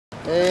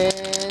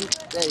And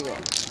there you go.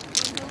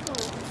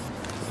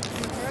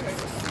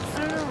 I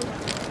don't know.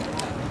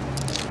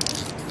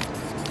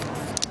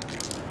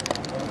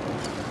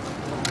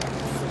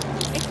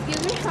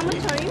 Excuse me, how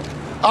much are you?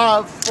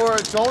 For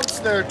adults,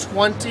 they're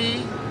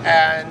 20,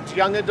 and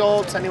young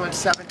adults, anyone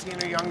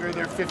 17 or younger,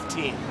 they're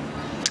 15.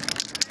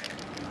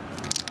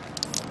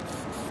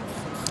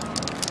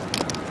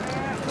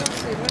 Let's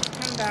see, let's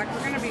come back.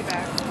 We're going to be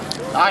back.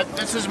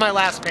 This is my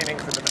last painting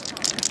for the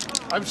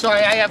night. I'm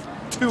sorry, I have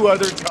 2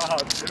 other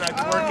jobs, and I've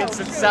been working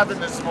since 7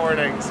 this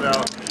morning, so.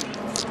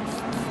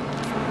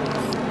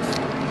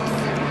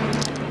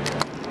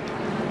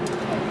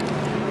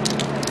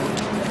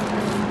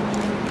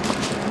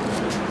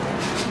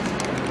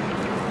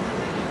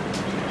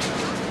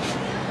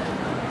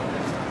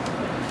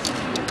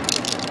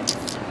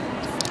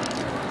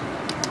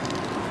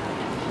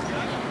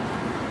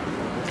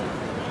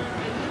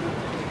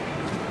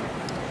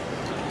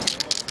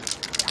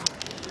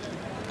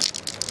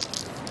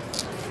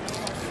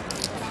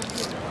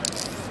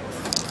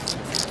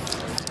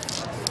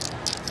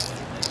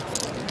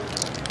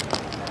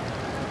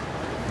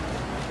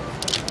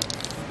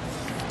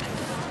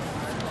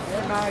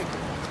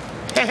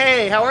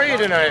 Hey, how are you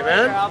tonight,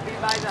 man? I'll be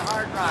by the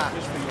Hard Rock.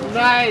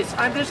 Nice.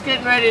 I'm just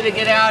getting ready to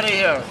get out of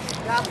here.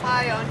 Stop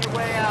by on your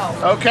way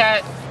out.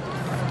 Okay.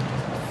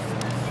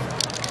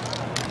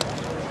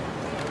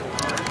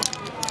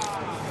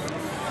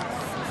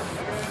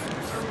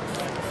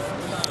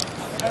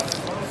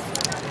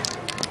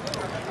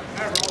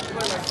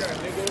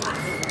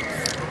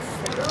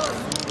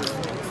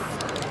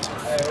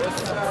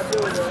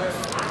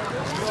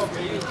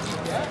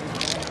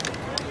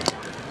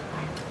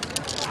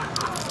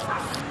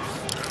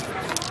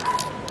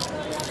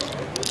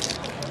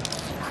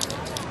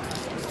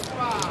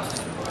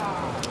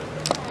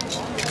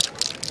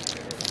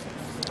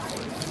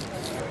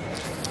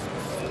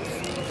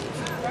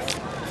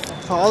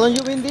 How long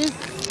you been doing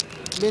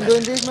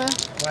this, man?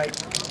 Like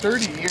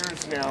 30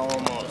 years now,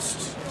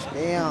 almost.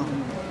 Damn.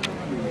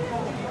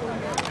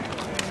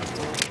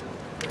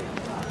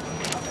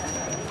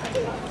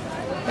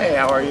 Hey,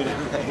 how are you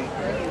tonight?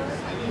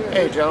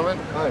 Hey, gentlemen.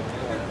 Hi.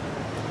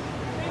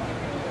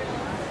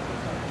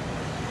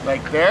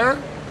 Like there?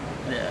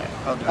 Yeah.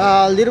 I'll do it.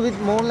 A little bit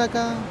more like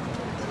a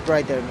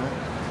right there, man.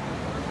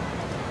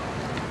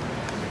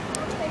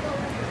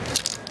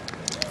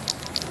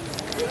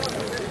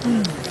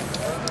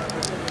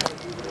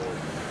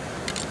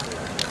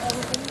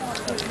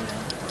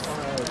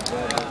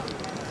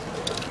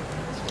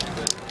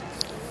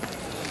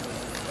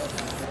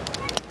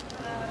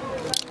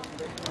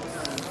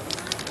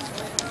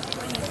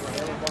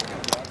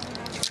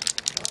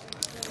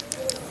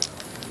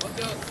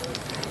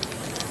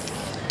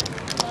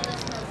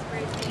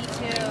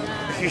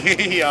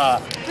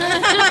 Yeah.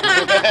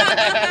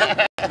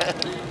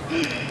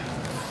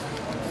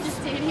 Just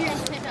stay here and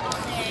sit all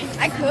day.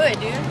 I could,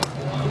 dude.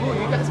 Ooh,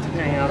 you guys can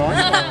hang out all you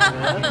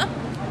want,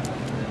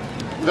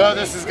 man. Though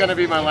this is going to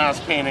be my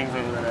last painting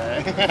for the day,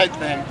 I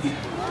think.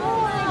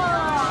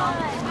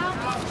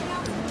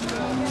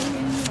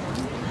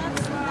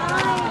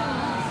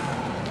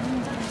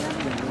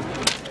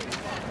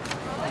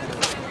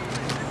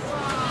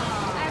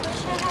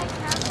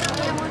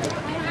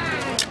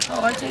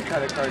 Oh, I take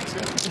credit cards too.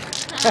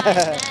 We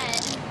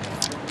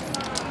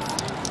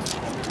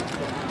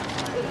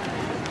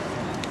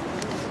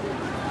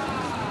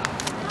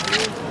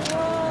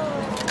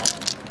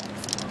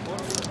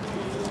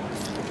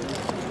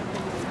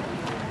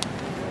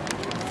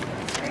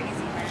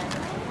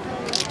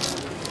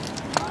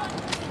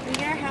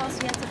get our house,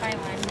 we have to buy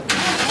one. And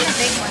a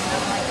big one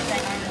though, like a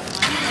ginormous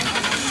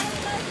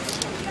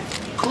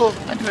one. Cool,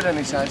 I do it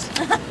any size.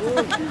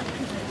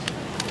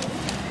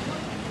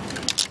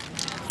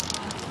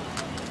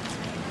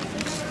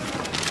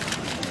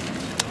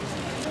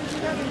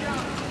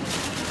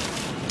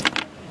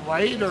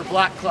 White or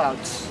black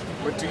clouds?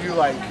 What do you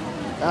like?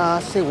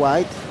 Say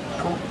white.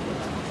 Cool.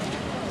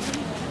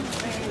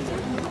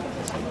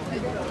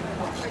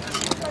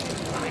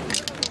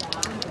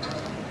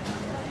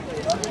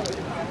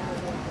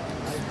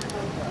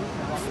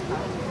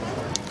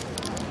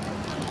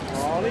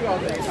 Oh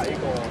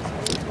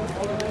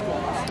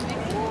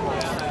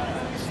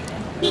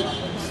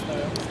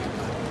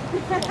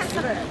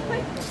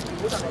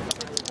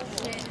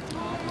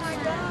my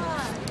god.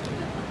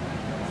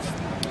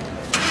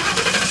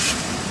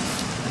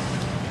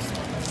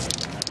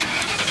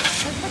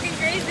 That's fucking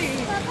crazy.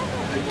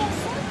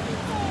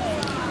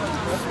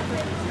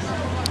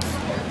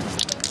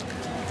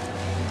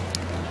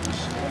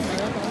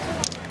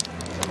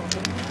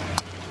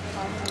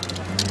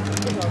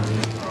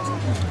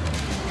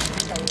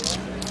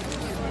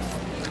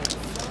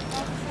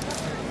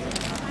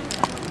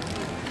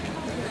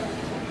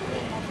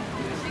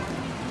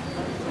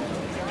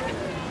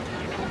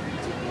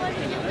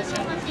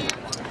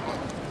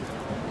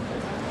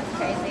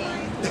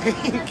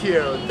 Thank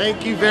you.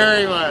 Thank you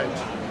very much.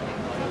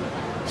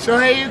 So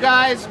hey you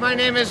guys, my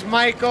name is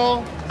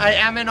Michael. I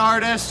am an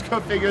artist. Go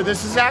figure.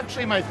 This is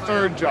actually my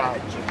 3rd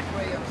job.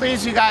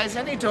 please, you guys,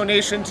 any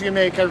donations you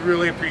make, I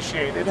really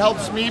appreciate. It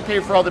helps me pay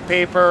for all the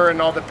paper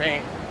and all the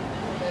paint.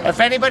 If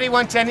anybody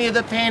wants any of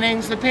the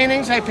paintings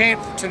I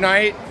paint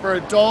tonight for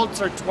adults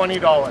are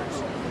 $20.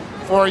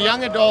 For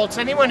young adults,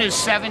 anyone who's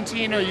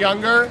 17 or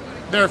younger,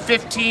 they're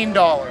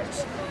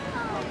 $15.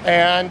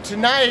 And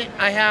tonight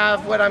I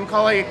have what I'm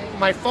calling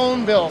my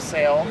phone bill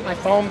sale. My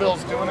phone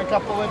bill's due in a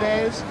couple of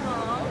days.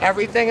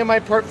 Everything in my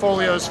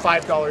portfolio is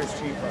 $5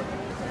 cheaper.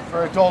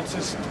 For adults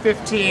is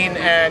 15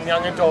 and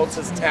young adults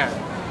is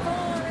 10.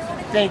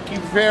 Thank you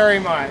very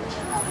much.